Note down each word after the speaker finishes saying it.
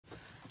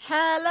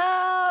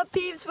Hello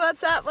peeps,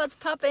 what's up, what's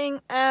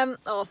popping? Now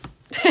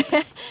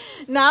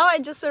I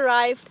just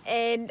arrived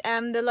in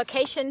the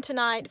location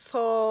tonight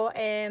for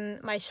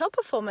my show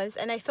performance,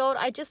 and I thought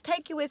I'd just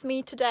take you with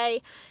me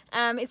today.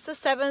 It's the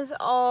 7th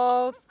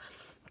of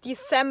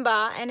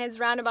December and it's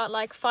around about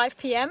like 5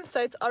 p.m.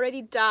 so it's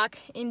already dark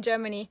in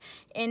Germany,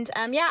 and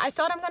yeah, I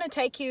thought I'm gonna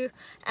take you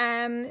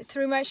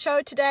through my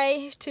show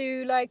today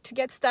to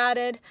get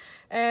started,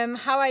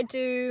 how I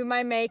do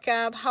my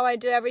makeup, how I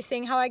do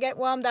everything, how I get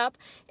warmed up,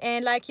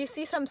 and like you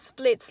see some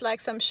splits,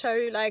 like some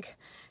show, like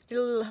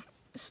little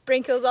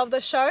sprinkles of the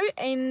show,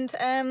 and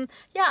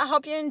yeah, I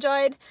hope you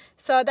enjoyed.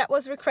 So that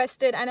was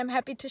requested and I'm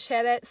happy to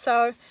share that,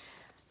 so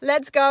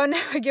let's go,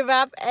 never give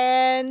up,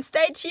 and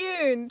stay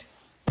tuned.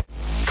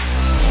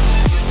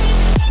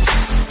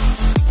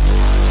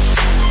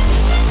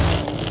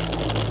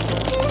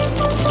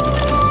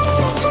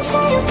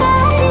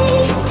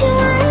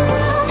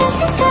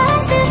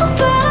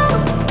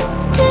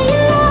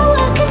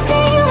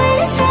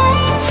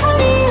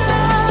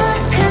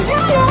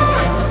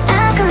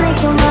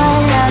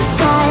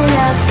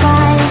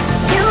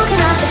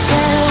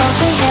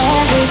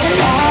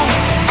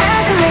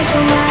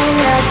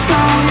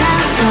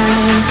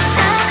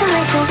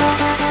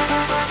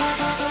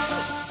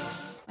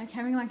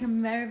 Having like a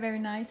very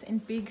nice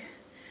and big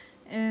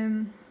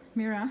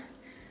mirror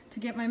to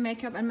get my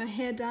makeup and my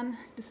hair done.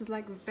 This is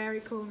like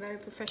very cool, very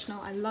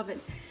professional. I love it.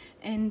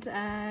 And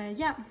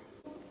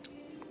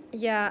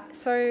yeah,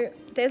 so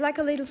there's like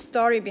a little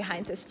story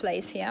behind this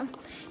place here,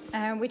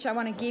 which I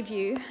want to give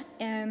you,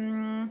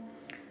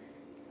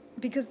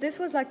 because this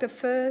was like the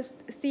first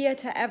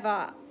theater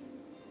ever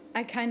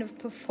I kind of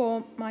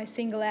performed my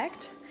single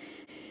act.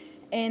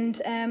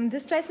 And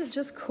this place is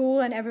just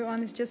cool and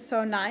everyone is just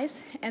so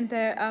nice, and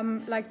they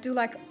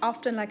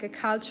often like a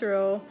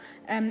cultural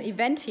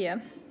event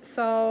here.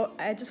 So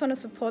I just want to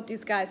support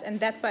these guys, and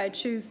that's why I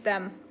choose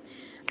them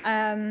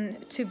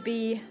to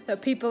be the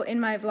people in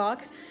my vlog,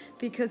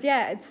 because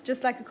yeah, it's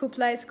just like a cool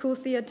place, cool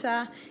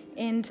theater,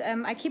 and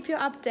I keep you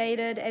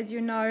updated, as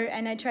you know,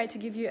 and I try to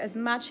give you as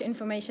much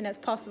information as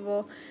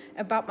possible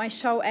about my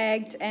show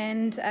act,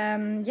 and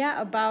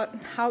yeah, about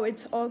how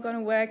it's all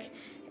gonna work.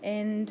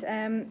 And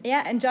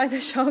yeah, enjoy the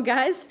show,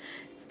 guys.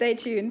 Stay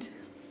tuned.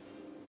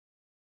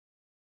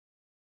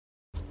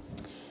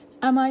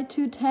 Am I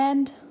too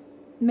tanned?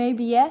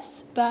 Maybe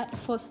yes, but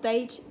for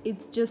stage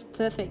it's just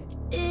perfect.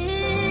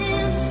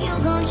 If you're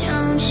gonna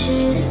jump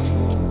ship,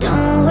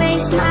 don't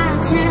waste my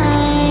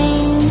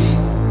time.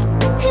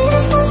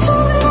 Just want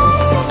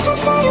somebody to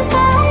touch on your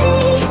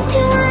body. Do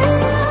I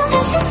know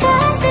that she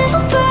starts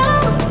never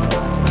broke?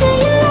 Do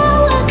you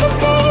know I could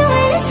be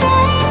when it's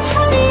right in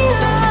front of you?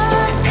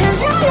 Cause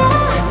I know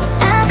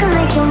I can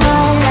make your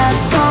mind up,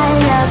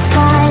 fine, up,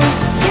 fine.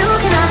 You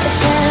cannot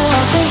pretend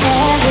what we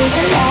have is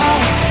a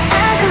lie.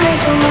 I can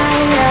make your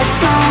mind up,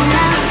 fine,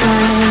 up,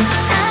 fine.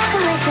 I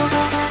can make your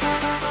mind.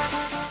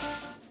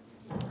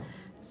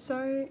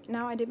 So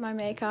now I did my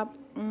makeup,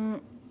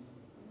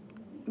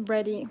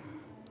 ready.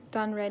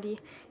 Done, ready,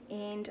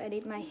 and I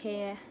did my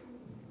hair,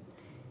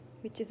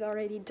 which is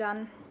already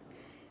done.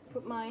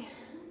 Put my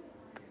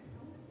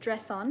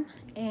dress on,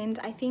 and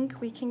I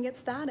think we can get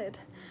started.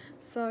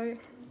 So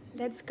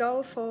let's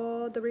go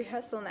for the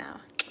rehearsal now.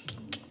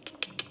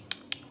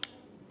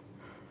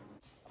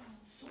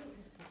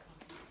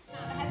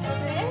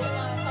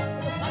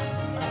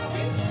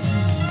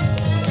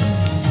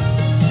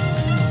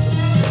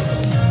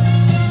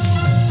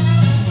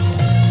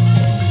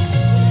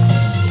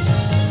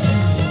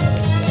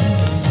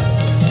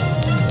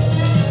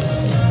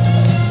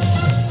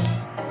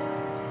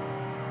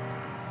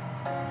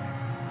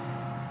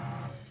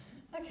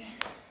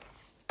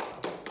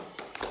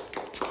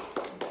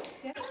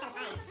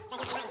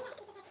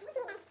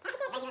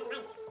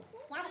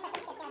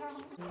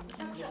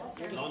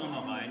 Auch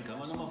noch mal rein, kann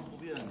man noch mal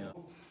probieren, ja.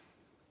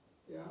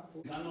 Ja.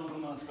 Kann noch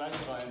mal das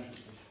gleiche rein.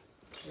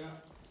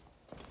 Ja.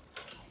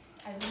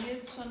 Also mir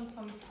ist schon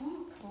vom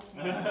Zugucken,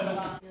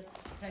 aber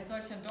vielleicht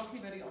sollte ich dann doch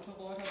lieber die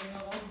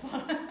Otto-Reuter-Dinger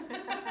rausbauen.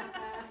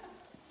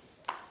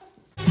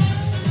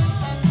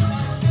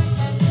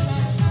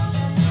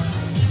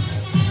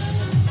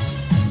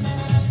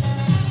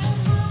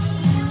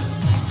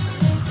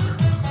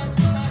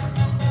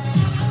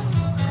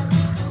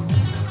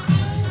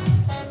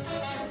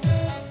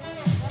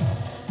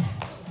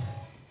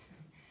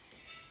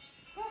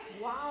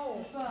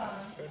 Wow. Super.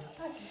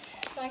 Okay,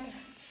 danke.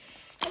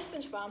 Jetzt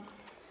bin ich warm.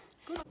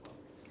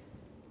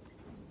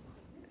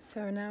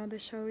 So now the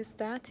show is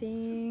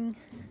starting.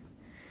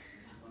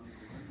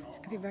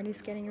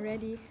 Everybody's getting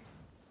ready.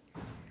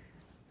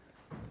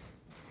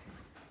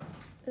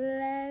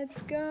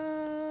 Let's go.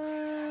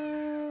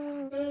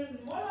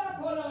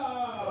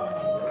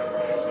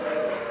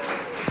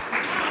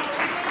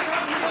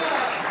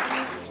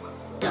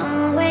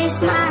 Don't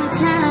waste my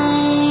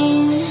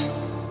time.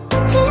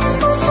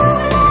 Just want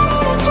somebody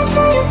to touch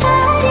on your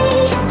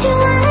body. Do I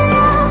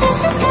know that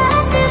she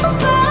starts never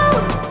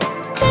broke?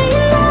 Do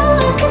you know I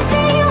could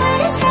be when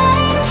it's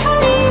right in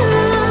front of you?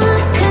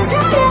 Cause I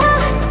know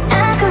I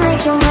can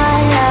make your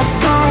mind up.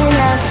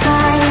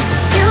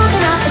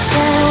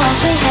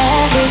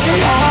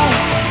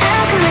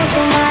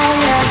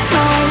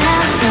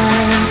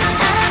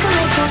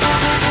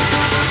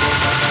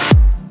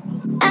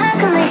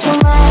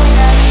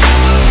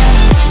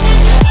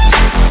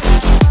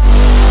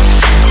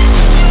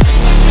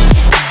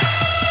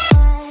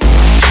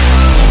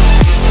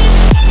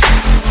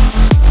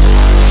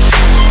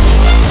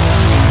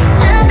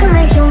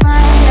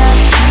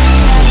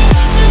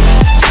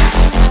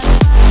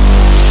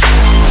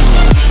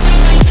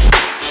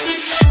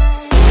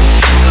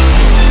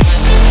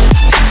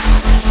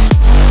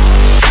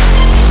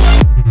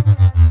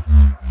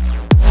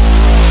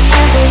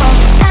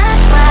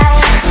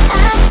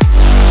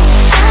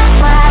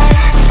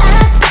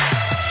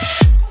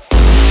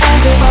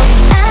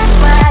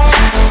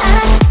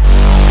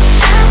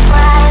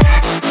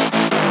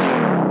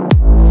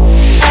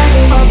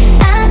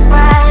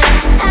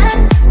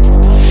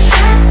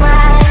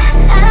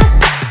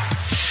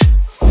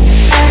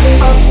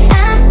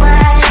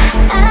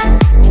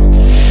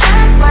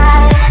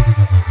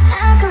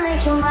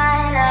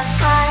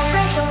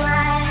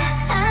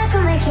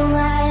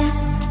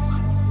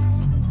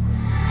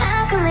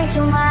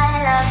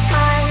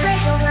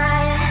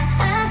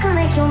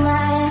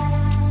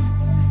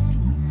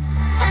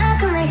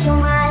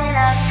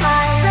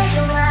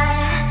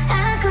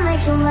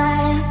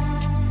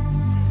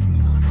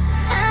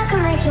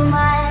 can make you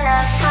my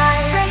love,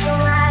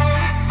 mine.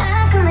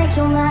 I can make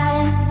you my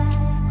love.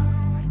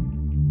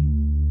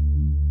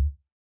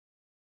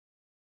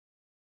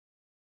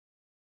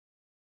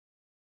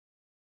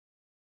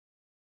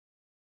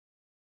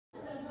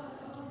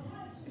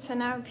 So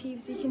now,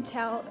 peeps, you can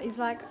tell it's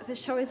like the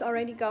show is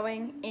already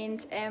going,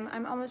 and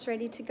I'm almost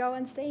ready to go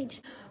on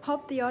stage.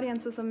 Hope the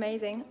audience is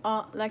amazing.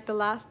 Like the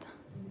last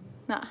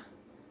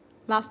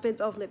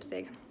bits of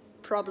lipstick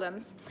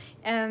problems.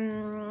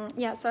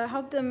 Yeah, so I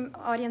hope the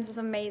audience is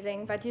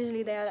amazing, but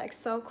usually they are like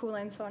so cool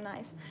and so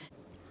nice.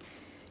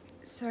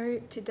 So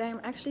today I'm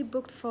actually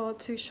booked for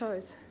 2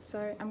 shows.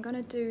 So I'm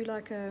gonna do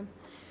like a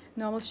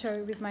normal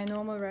show with my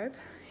normal robe,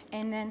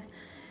 and then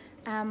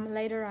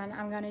later on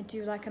I'm gonna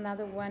do like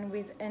another one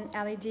with an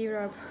LED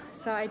robe.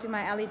 So I do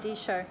my LED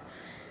show.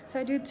 So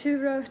I do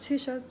 2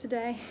 shows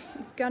today.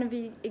 It's gonna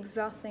be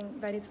exhausting,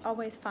 but it's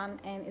always fun,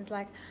 and it's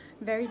like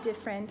very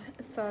different.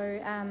 So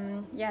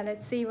yeah,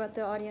 let's see what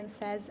the audience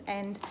says,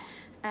 and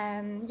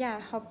yeah,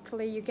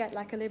 hopefully you get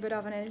like a little bit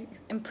of an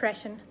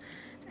impression.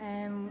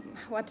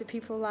 What do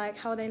people like,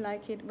 how they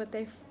like it, what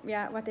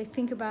they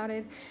think about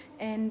it,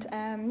 and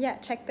yeah,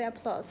 check the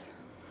applause.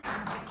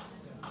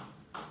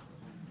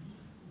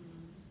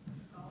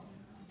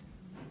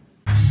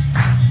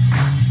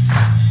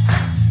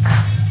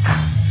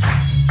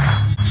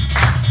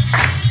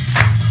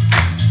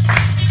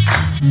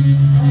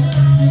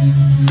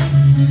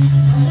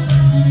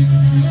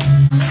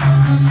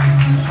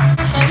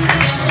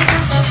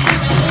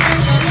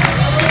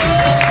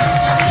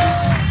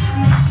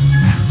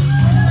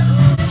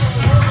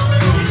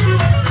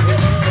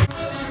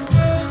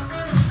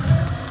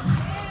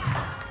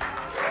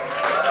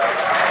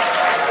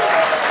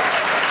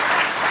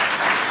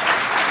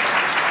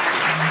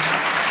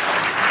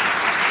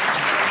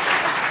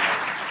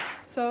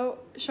 So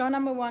show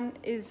number 1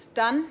 is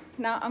done.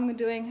 Now I'm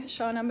doing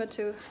show number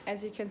 2,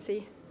 as you can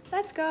see.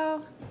 Let's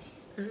go.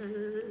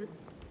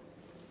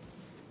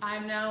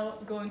 I'm now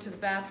going to the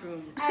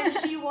bathroom. And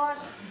she was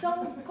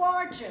so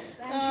gorgeous,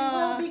 and she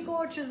will be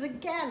gorgeous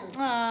again.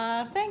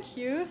 Thank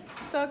you.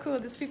 So cool.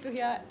 These people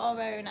here are all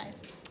very nice.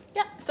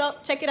 Yeah, so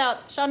check it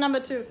out. Show number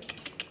 2.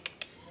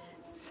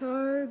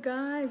 So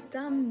guys,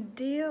 done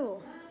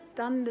deal.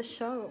 Done the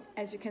show.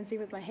 As you can see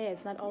with my hair,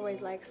 it's not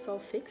always like so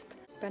fixed.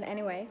 But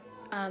anyway,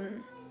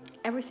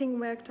 everything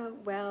worked out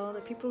well.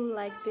 The people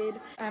liked it.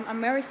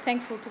 I'm very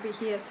thankful to be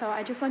here. So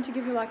I just want to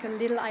give you like a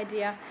little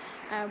idea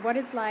what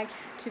it's like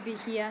to be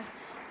here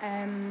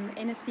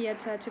in a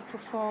theater, to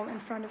perform in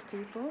front of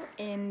people.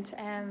 And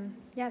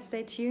yeah,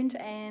 stay tuned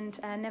and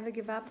never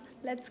give up.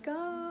 Let's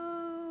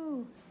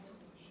go.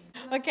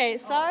 Okay,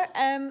 so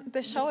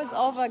the show is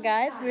over,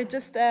 guys. We're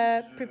just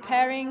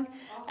preparing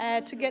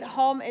to get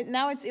home.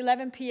 Now it's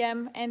 11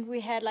 p.m. and we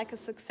had like a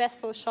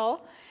successful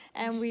show.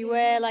 And we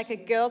were like a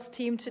girls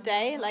team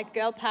today, like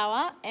girl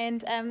power.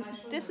 And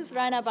this is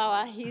Rainer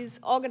Bauer. He's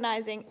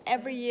organizing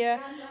every year,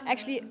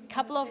 actually a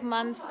couple of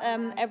months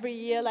every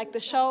year, like the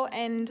show.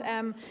 And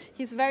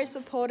he's very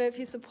supportive.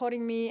 He's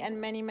supporting me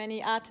and many,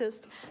 many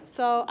artists.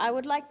 So I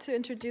would like to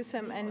introduce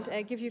him and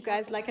give you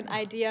guys like an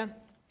idea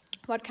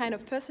what kind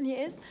of person he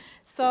is.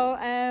 So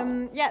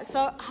yeah,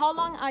 so how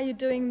long are you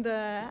doing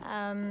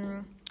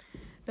the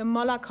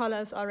Moller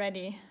collars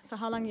already? So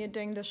how long are you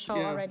doing the show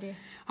already?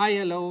 Hi,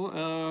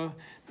 hello.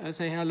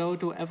 Say hello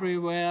to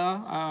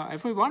everywhere,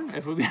 everyone,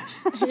 everywhere.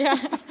 Yeah,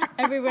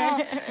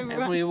 everywhere.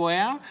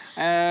 Everywhere.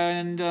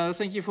 And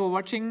thank you for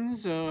watching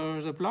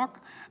the blog.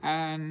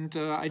 And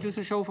I do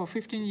the show for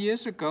 15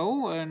 years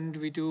ago, and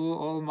we do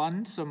all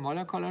months a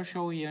Moller collar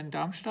show here in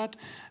Darmstadt.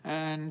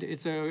 And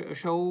it's a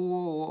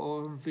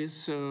show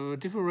with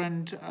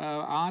different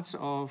arts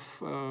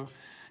of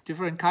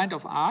different kind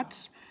of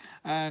arts.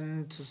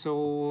 And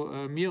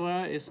so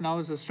Mira is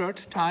now the third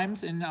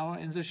times in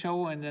the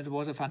show, and it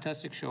was a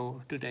fantastic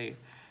show today.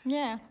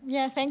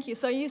 Yeah, thank you.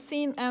 So you've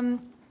seen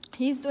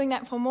he's doing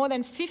that for more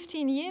than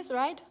 15 years,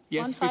 right?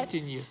 Yes,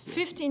 15 years. Yeah.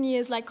 15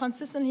 years, like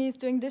consistently he's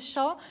doing this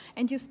show.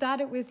 And you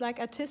started with like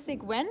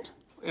artistic when?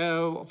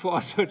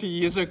 For 30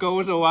 years ago,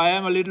 so I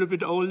am a little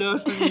bit older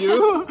than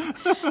you.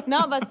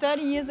 No, but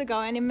 30 years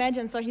ago, and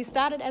imagine, so he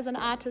started as an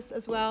artist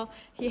as well.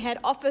 He had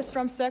offers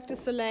from Cirque du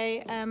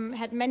Soleil,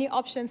 had many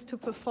options to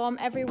perform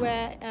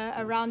everywhere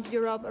around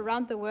Europe,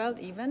 around the world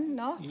even,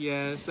 no?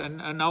 Yes, and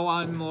now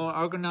I'm more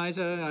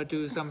organizer. I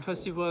do some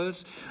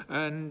festivals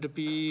and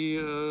be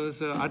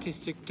the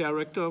artistic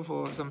director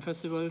for some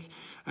festivals.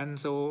 And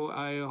so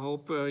I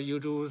hope you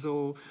do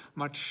so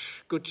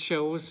much good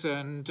shows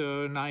and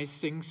nice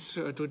things.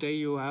 Today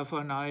you have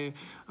a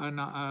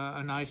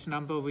nice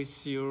number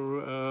with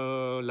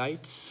your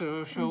lights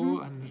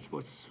show, and it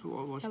was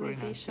very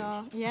nice.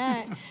 Show.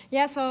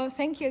 Yeah. So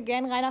thank you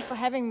again, Rainer, for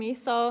having me.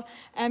 So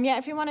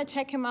if you want to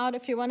check him out,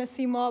 if you want to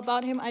see more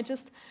about him, I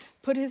just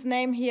put his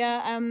name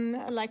here,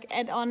 like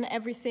add on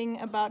everything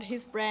about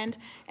his brand.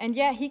 And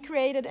yeah, he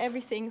created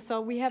everything. So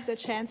we have the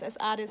chance as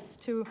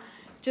artists to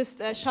just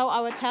show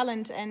our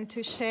talent and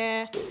to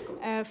share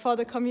for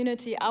the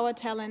community our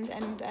talent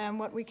and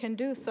what we can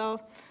do. So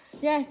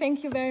yeah,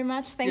 thank you very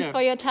much. Thanks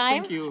for your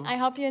time. Thank you. I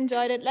hope you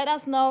enjoyed it. Let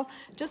us know.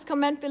 Just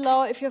comment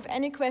below if you have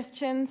any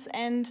questions,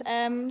 and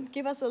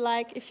give us a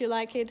like if you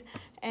like it.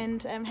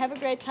 And have a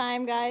great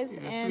time, guys.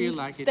 Yes, and we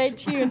like it. stay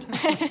tuned.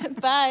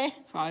 Bye.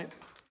 Bye.